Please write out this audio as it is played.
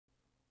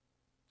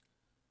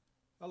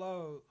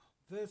Hello,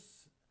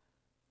 this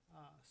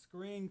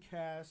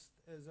screencast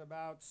is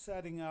about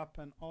setting up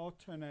an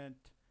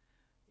alternate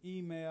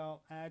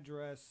email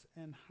address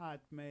in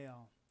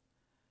Hotmail.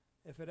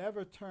 If it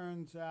ever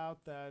turns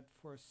out that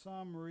for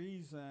some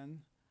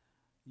reason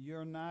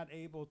you're not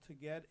able to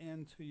get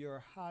into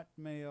your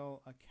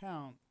Hotmail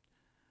account,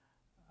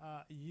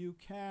 you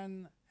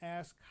can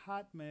ask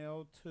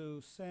Hotmail to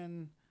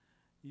send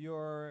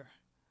your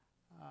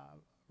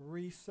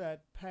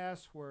reset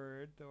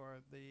password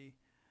or the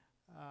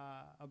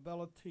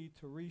ability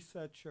to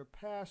reset your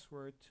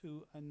password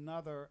to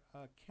another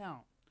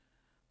account.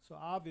 So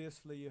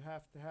obviously you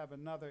have to have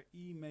another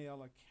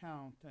email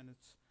account, and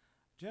it's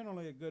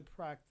generally a good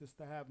practice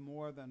to have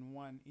more than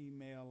one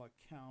email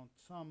account.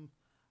 Some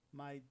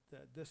might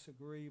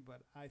disagree,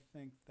 but I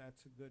think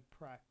that's a good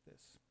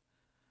practice.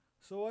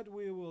 So what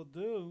we will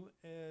do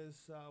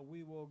is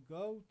we will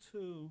go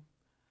to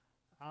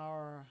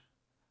our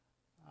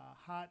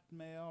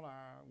Hotmail,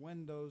 our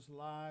Windows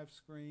Live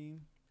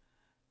screen,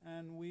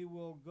 and we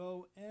will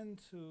go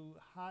into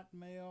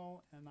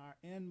Hotmail and our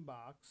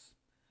inbox.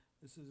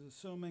 This is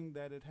assuming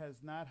that it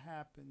has not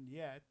happened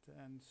yet,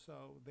 and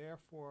so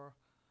therefore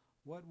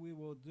what we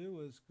will do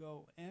is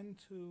go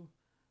into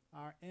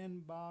our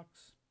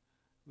inbox.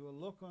 We will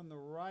look on the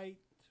right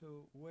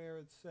to where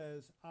it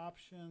says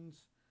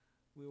options.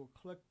 We will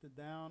click the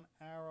down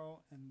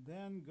arrow and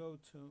then go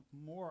to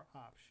more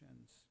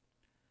options.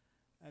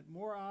 At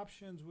more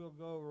options, we'll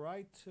go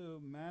right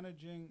to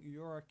managing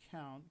your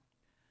account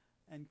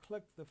and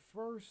click the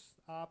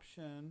first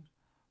option,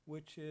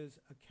 which is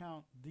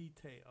account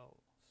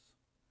details.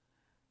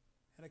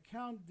 At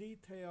account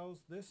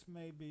details, this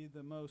may be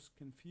the most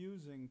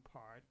confusing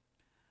part,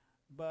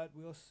 but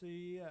we'll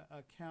see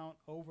account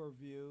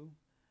overview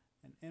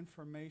and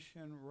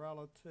information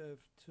relative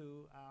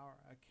to our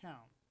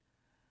account.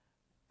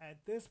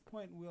 At this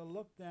point, we'll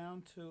look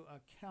down to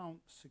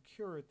account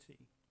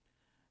security.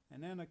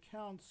 And then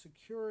account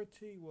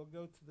security, we'll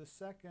go to the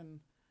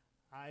second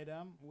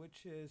item,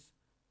 which is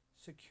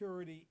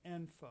security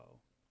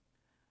info,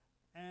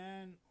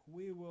 and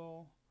we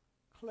will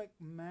click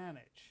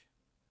manage.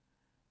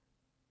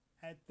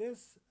 At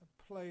this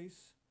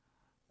place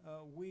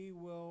we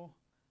will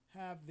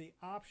have the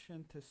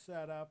option to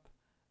set up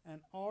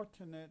an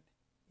alternate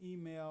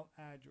email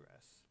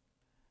address.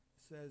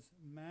 It says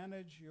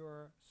manage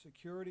your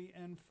security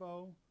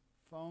info,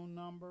 phone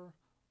number,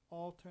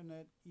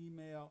 alternate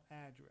email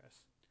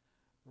address.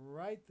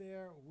 Right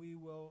there we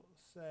will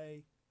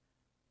say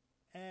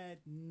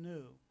add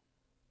new.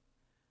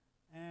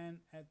 And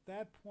at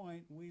that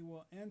point, we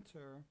will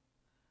enter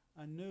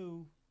a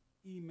new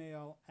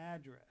email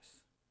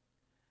address.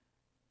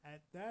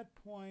 At that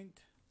point,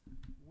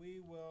 we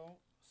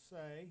will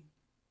say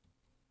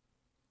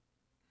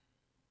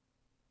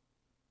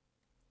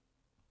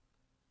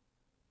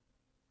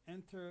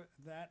enter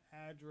that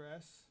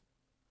address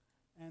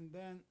and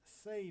then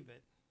save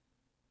it.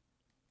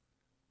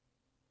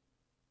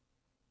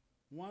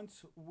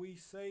 Once we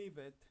save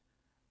it,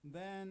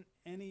 then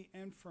any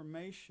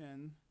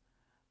information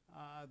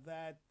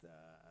that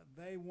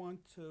they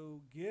want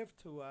to give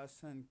to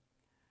us and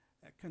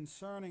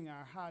concerning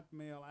our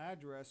Hotmail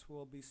address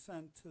will be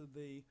sent to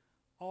the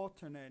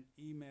alternate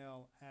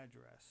email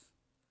address.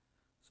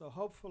 So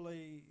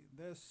hopefully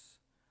this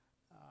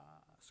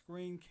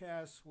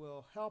screencast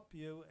will help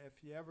you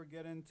if you ever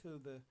get into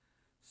the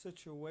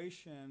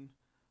situation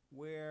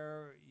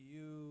where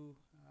you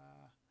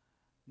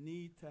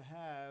need to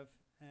have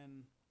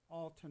an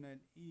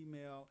alternate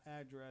email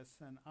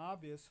address. And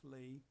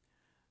obviously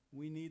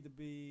we need to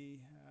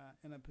be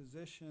in a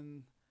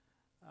position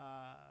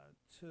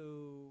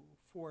to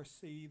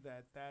foresee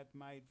that that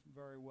might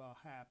very well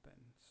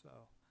happen.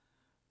 So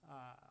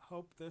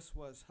hope this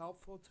was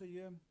helpful to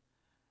you,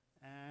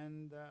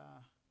 and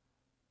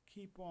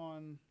keep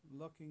on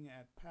looking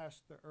at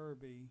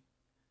PastorIrby.com.